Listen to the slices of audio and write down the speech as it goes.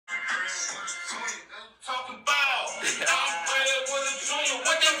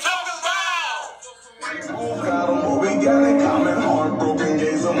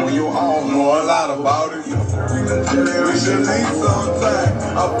about it. We should leave sometime.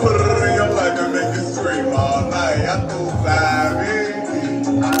 I'll put it in your life and make you scream all night. Ya tú sabes,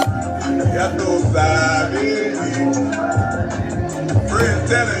 ya tú sabes. Friends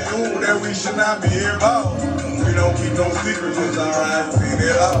telling you that we should not be involved. We don't keep no secrets, it's alright, seen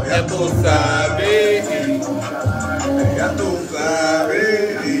it all. Ya tú sabes, ya tú sabes.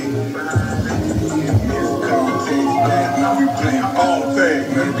 Now we playing phone tag.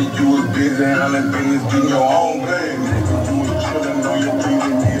 Maybe you was busy handling business, doing your own thing. Maybe you was chilling on your feet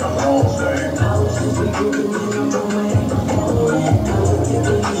and need a long thing.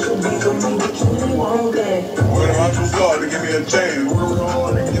 What am I too slow to give me a chance? What am I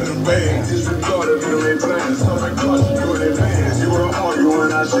on to get in bed? Disregarded, you ain't playing. Something cost you in advance. You were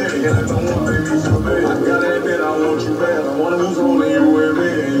arguing, I said, yeah, I don't want to make me so bad. I gotta admit, I want you bad. I wanna lose holding you in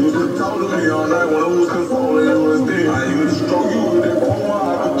bed. You was talking to me all night when I was consoling you was dead. I used to stroke you with that phone while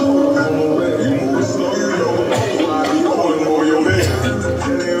I could do it on my bed. You move slow, you know, I be going over your head.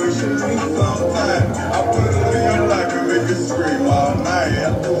 And then we should leave sometime. I put it in your life and make you scream all night. I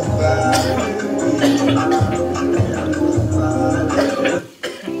do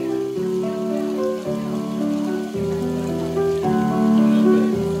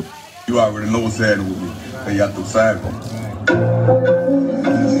You already know what's happening with me. Hey, y'all through side.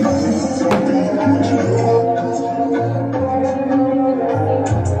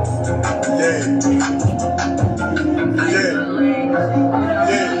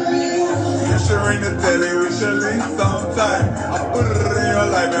 Sometime I put it in your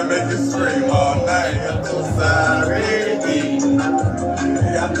life and make you scream all night. Ya tú sabes,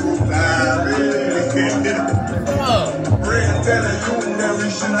 ya tú sabes. Friends telling you that we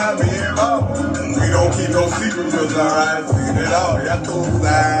should not be involved. We don't keep no secrets, just alright, seen it all. Ya tú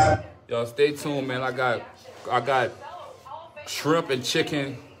sabes. Yo, stay tuned, man. I got shrimp and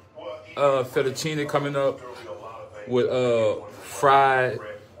chicken fettuccine coming up with fried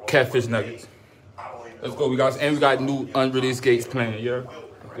catfish nuggets. Let's go, we got new unreleased gates playing, yeah?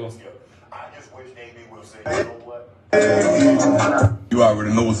 Let's go. You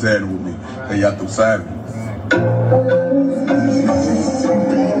already know what's happening with me. Hey, y'all through side.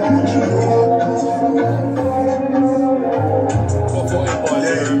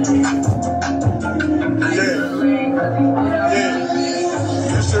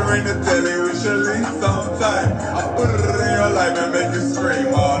 You should ring the telly, we should leave sometime. I put it in your life and make you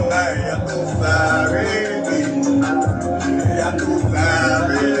scream all night. Ya tú sabes, ya tú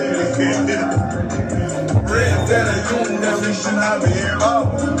sabes. Friends telling you that we should not be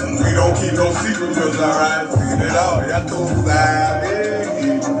involved. We don't keep no secrets, just alright, seen it all. Ya tú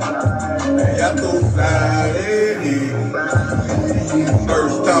sabes, ya tú sabes.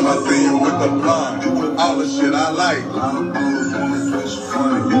 First time I see you with the blonde, all the shit I like.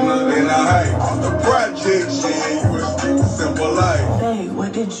 And I hate the project shit, you was simple life. Hey,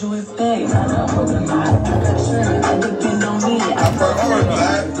 what did you expect? I depend on me. I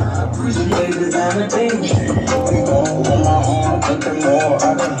prioritize. I appreciate the time of day. I'm on my own, nothing more. I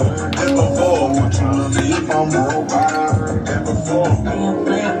done heard that before. What you believe I'm broke, I done heard that before. Being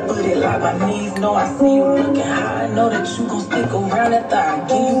flat-footed like my knees know I see you looking high. I know that you gon' stick around after I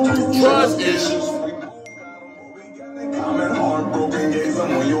give you pussy. Trust issues. Heartbroken games, I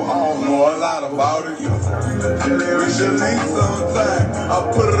know you all know a lot about it. We should leave sometime. I'll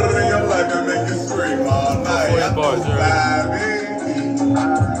put it in your life and make you scream all night. Ya tú sabes,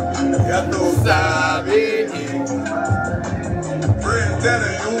 ya tú sabes. Friends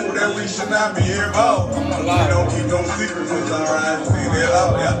telling you that we should not be involved. We don't keep no secrets, it's alright, seen it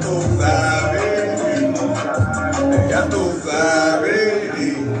all. Ya tú sabes, ya tú sabes.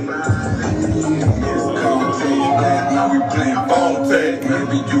 Now we playing phone tag.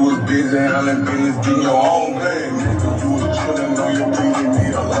 Maybe you was busy handling business, doing your own thing. Maybe you was chilling on your feet and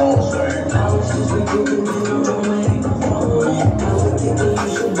need a long thing.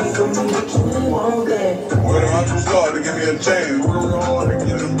 What am I too slow to give me a chance? What am I on to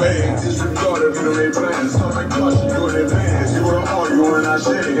get in bed? Disregarded, you ain't playing. Something cost you in advance. You were arguing, I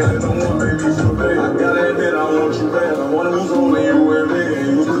said, yeah, I don't want to make me so bad. I gotta admit, I want you bad. I wanna lose holding you in bed.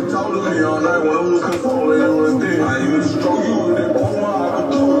 You was talking to me all night when I was consoling you was dead. I used to stroke you with that phone while I could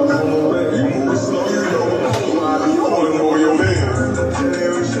do it on my bed. You move slow, you know, I be going over your head. And then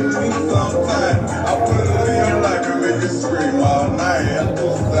we should leave sometime. I put it in your life and make you scream all night. I do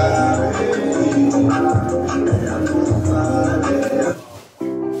sabes.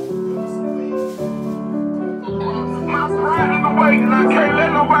 My pride in the way, and I can't let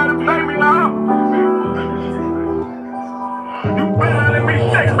nobody play me now. You better let me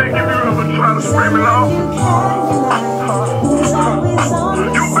shake back if you ever try to scream it off.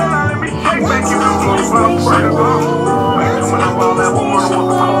 You better let me shake back if you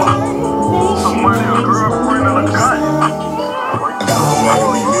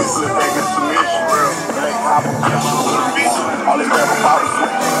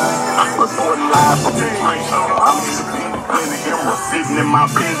my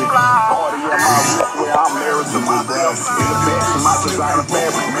business. Party at my roof where I'm married to myself. In the back of my designer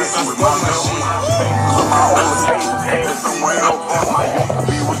fabric, mixing with my milk. So my old occasion, had somewhere else. My used to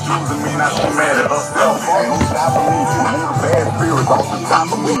be was using me, now she mad at herself. Ain't no stopping me. Move the bad spirits off the top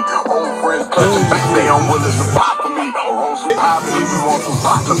of me. Old friends touching me, they unwilling to pop for me. Roll some pop and we want some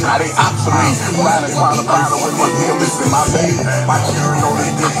vodka, now they option me. Riding trying to find with my feelings in my baby. My children know the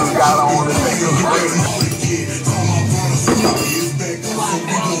difference, got on and make them great.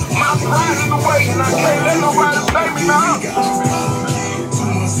 My pride in the way, and I can't let nobody play me now.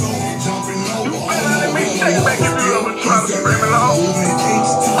 You better let me take back if you ever try to scream it off. You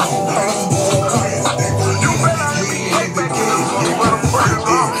better let me take back if you ever try to break it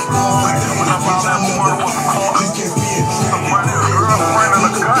off. When I found that woman was a car, somebody, a girlfriend in a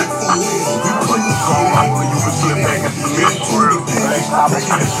cut. You put the song on when you can slip back into the mix for real.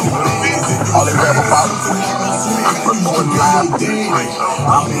 All they rap about is reporting live from the street.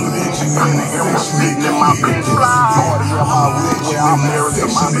 I'm in the kitchen, in the air, sitting in my bitch. Party at my roof where I'm married to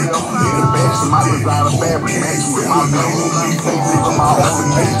myself. In the back of my designer fabric, matching with my milk. Take me to my own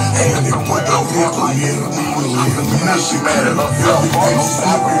place. Had somewhere else, my enemy was using me, now she mad at herself. Ain't no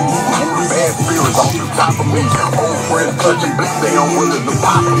stopping me. Bad spirits off the top of me. Old friends touching bliss, they unwilling to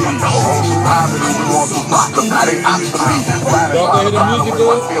pop me. Roll some poverty, we want some vodka, now they option me. Y'all can hear the music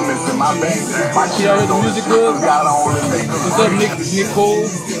good? Feelings in my veins. My Can y'all hear the music good? got on and make them What's up, Nicole?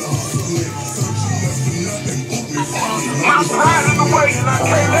 My pride in the way, and I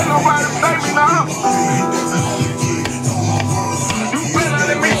can't let nobody play me now. You better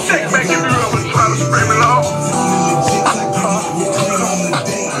let me take back if you ever try to scream it off.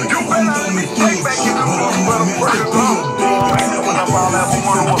 You better let me take back if you ever break it off. When I found that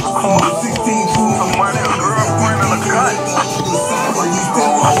woman was a car, somebody, a girlfriend in a cut.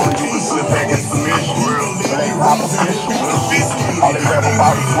 you can slip back into me. It ain't opposition. All they rap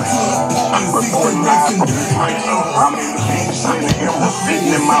about is reporting live from the street. I'm in the beach, in the air,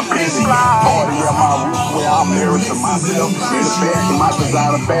 sitting in my busy. Party at my roof where I'm married to myself. In the back of my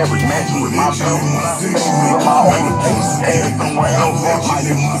designer fabric, matching with my belt. Take me to my own place, had somewhere else. My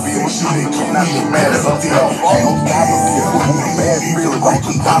used to be was shooting me, now she mad at herself. Ain't no stopping me. Moving bad spirits off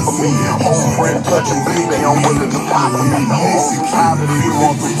the top of me. Old friends touching bliss, they unwilling to pop for me. Roll some poverty, we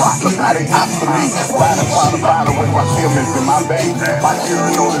want some vodka, now they option me. Riding trying to find with my feelings in my veins. My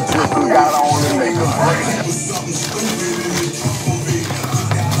children know the difference, got on and make them great.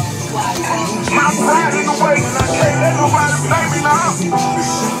 My pride in the way, and I can't let nobody play me now.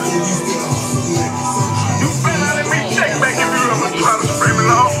 You better let me take back if you ever try to scream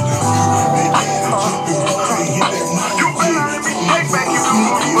it off. You better let me take back if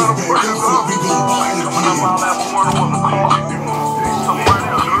you ever break it off. When I found that woman was a car, somebody,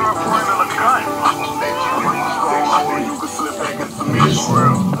 a girlfriend in a cut. You can slip back into me, for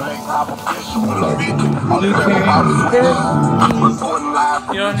real. All they rap about is reporting live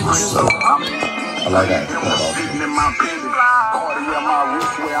from the street. I like that. Sitting in my business. Party at my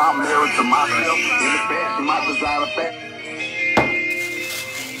roof where I'm married to myself. In the back of my designer fabric.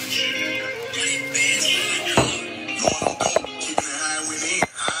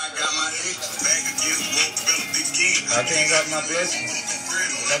 I can't got my blessing.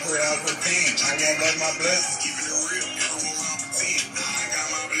 That's where I put 10. I won't let my blessing.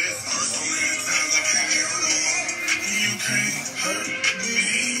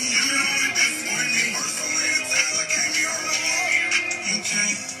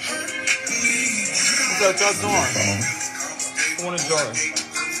 What's up, y'all doing? Who wanna join?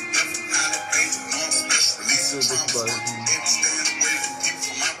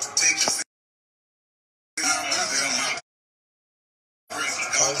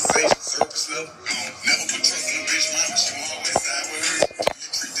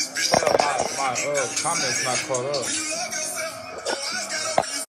 My comments not caught up.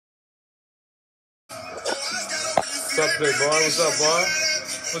 What's up, Playboy? What's up, boy?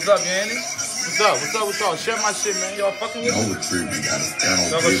 What's up, Yanni? What's up? What's up with y'all? Share my shit, man. Y'all fucking with me?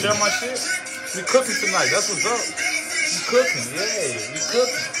 Y'all gonna share my shit? We cooking tonight. That's what's up. We cooking, yeah. We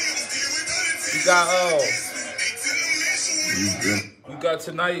cooking. We got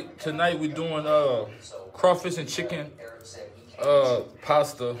tonight. Tonight we doing crawfish and chicken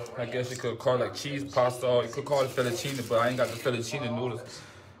pasta. I guess you could call it like cheese pasta, or you could call it fettuccine, but I ain't got the fettuccine noodles.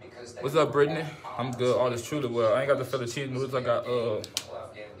 What's up, Brittany? I'm good. All is truly well. I ain't got the fettuccine noodles. I got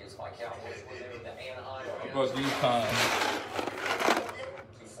but these times.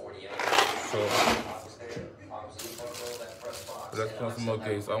 So let's put some more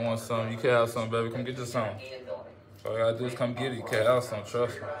cakes. I want some. You can have some, baby. Come get you some. All I gotta do is come get it. You can't have some.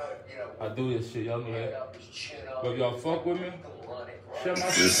 Trust me. I do this shit. Y'all know that. But if y'all fuck with me,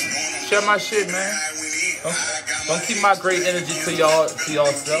 Share my shit, man. Don't keep my great energy to yourself. You know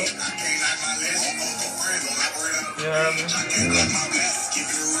what I mean?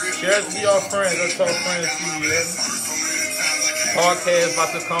 Share it to your friends. Let's talk friends to you, yeah? Podcast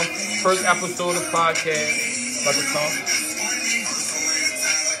about to come. First episode of podcast about to come.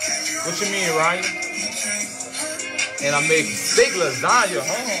 What you mean, Ryan? And I make steak lasagna.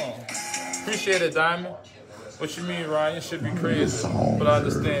 Appreciate it, Diamond. What you mean, Ryan? Should be crazy, but I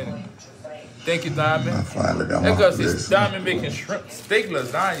understand it. Thank you, Diamond. Because it's Diamond making shrimp steak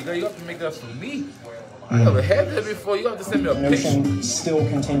lasagna. Girl, you have to make that for me. I never had that before. You have to send me a picture. Notion still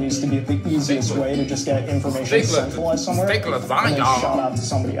continues to be the easiest way to just get information centralized somewhere steak lasagna. and then shout out to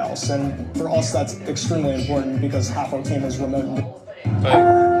somebody else. And for us, that's extremely important because half our team is remote.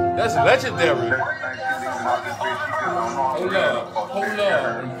 That's legendary. Hold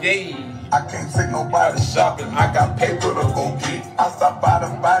up. Yay. I can't take nobody shopping. I got paper to go get. I stop by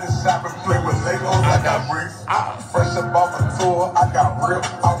the body shop and play with Legos. I got bricks. Fresh up off a tour. I got ripped.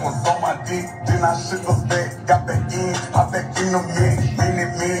 I was on my dick. Then I shook us back. Got back in. I back in the man.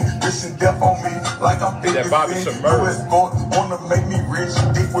 Wishing death on me like I'm 50 cents. US sports wanna make me rich.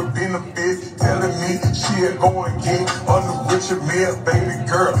 Dick with benefits. Telling me she'll go and get under Richard Mill. Baby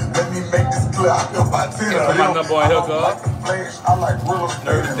girl, let me make this clear. I come by 10 of them. I don't like the flash. I like real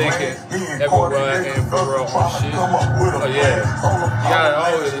estate. Everywhere and for real on shit. Oh yeah. You gotta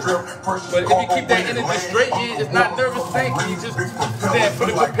always. But if you keep that energy straight, it's not nervous thinking. You just stand for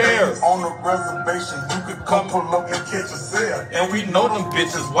the prepared. On the reservation, you could come pull up and catch a sale. And we know them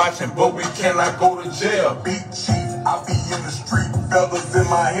bitches watching, but we cannot go to jail. Big chief, I be in the street, feathers in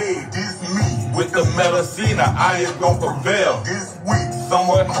my head. This me with the medicina, I ain't gonna prevail. This week,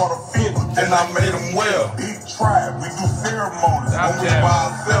 someone caught a fever, then I made them well. Big tribe, we do ceremonies when we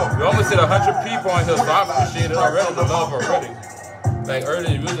by ourselves. We almost hit 100 people on here, so I appreciate it already. The love already. Like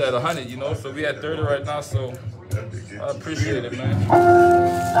earlier, we was at 100, you know, so we at 30 right now, so I appreciate it, man. Just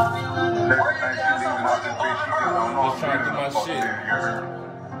trying to do my shit.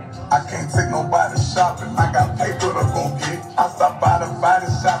 I can't take nobody shopping. I got paper to go get. I stop by the body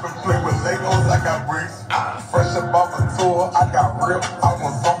shop and play with Legos. I got bricks. Fresh up off a tour. I got ripped. I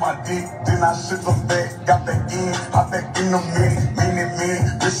was on my dick. Then I shook them back. Got back in. I back in the man.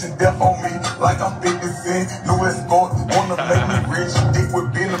 Wishing death on me like I'm 50 cents. US sports wanna make me rich. Dick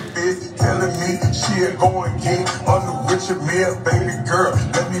with benefits. Telling me she'll go and get under Richard Mill. Baby girl,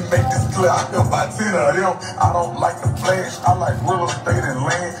 let me make this clear. I come by 10 of them. I don't like the flash. I like real estate and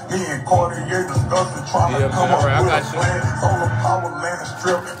land. Me and Cartier discussing, trying to come up with a plan. Solar power, land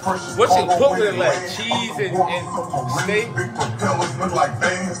strip, precious. What's it cooked with, like cheese and steak? Big propellers look like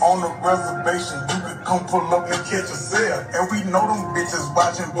veins on the reservation. You could come pull up and catch a sale. And we know them bitches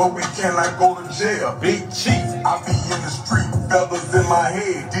watching, but we cannot go to jail. Big chief, I be in the street, feathers in my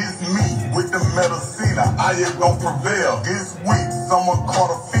head. This me with the medicina, I ain't gonna prevail. This week, someone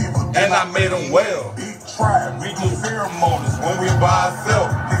caught a fever, And I made them well. Big tribe, we do ceremonies when we by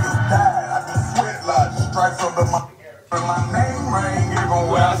ourselves. Niggas died, I do sweat lodges, stripes under my name ring,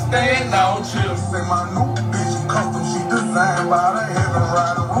 everywhere I stand out, chill. Say my new bitch custom, she designed by the heaven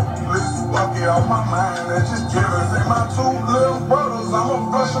rider, ruthless. Fuck it off my mind, that's just jealous. Say my two little brothers,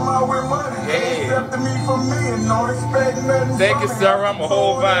 I'ma brush them out with money. They accepted me for me and don't expect nothing. Thank you, sir. I'm a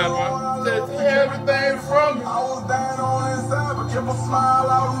whole vibe, man. Everything from me. I was down on the inside, but kept a smile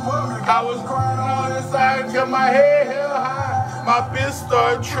out in public. I was crying on the inside, kept my head held high. My bitch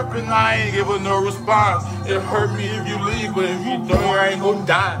started tripping, I ain't give her no response. It hurt me if you leave, but if you don't, I ain't gonna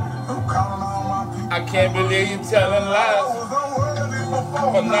die. I can't believe you telling lies.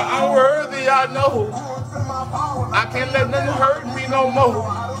 But now I'm worthy, I know. I can't let nothing hurt me no more.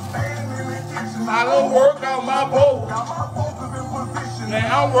 I don't work out my boat. Man,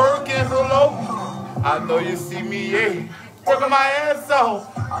 I'm working so low. I know you see me, yeah. Working my ass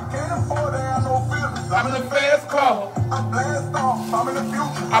off. I'm in the fast car.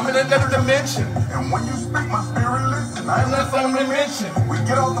 I'm in another dimension. And when you speak, my spirit listen. I'm not some dimension. We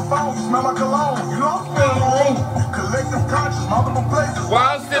get off the phone, smell my cologne. You know I'm Fill the room. collective conscious, multiple places. While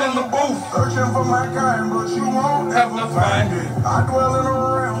I'm sitting in the booth. Searching for my kind, but you won't Have ever to find it. I dwell in a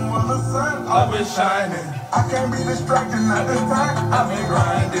realm where the sun Always shining. I can't be distracted at this time. I've been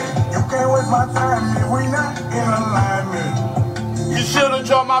grinding. You can't waste my time if we not in alignment. You should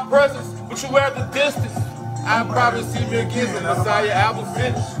enjoy my presence, but you were at the distance. I'll probably see me again when Messiah album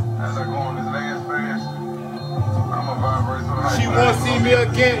finish. As I go on this last fast, I'ma vibrate so high. She won't see me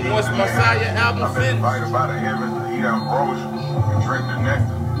again once Messiah album I've been finish. invited by the heavens to eat ambrosia and drink the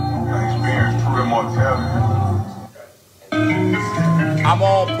nectar and experience true immortality. I'm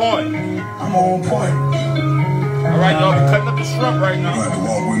on point. I'm on point. All right, y'all. We cutting up the shrimp right You now. have to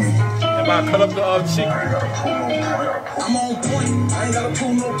walk with me. I'm about to cut up the chicken. I'm on point. I ain't gotta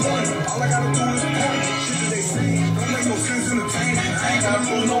prove no point. All I gotta do is point. Shit that they say don't make no sense in the tank. I ain't gotta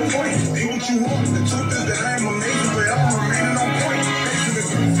prove no point. Ain't what you want. The truth is that I am a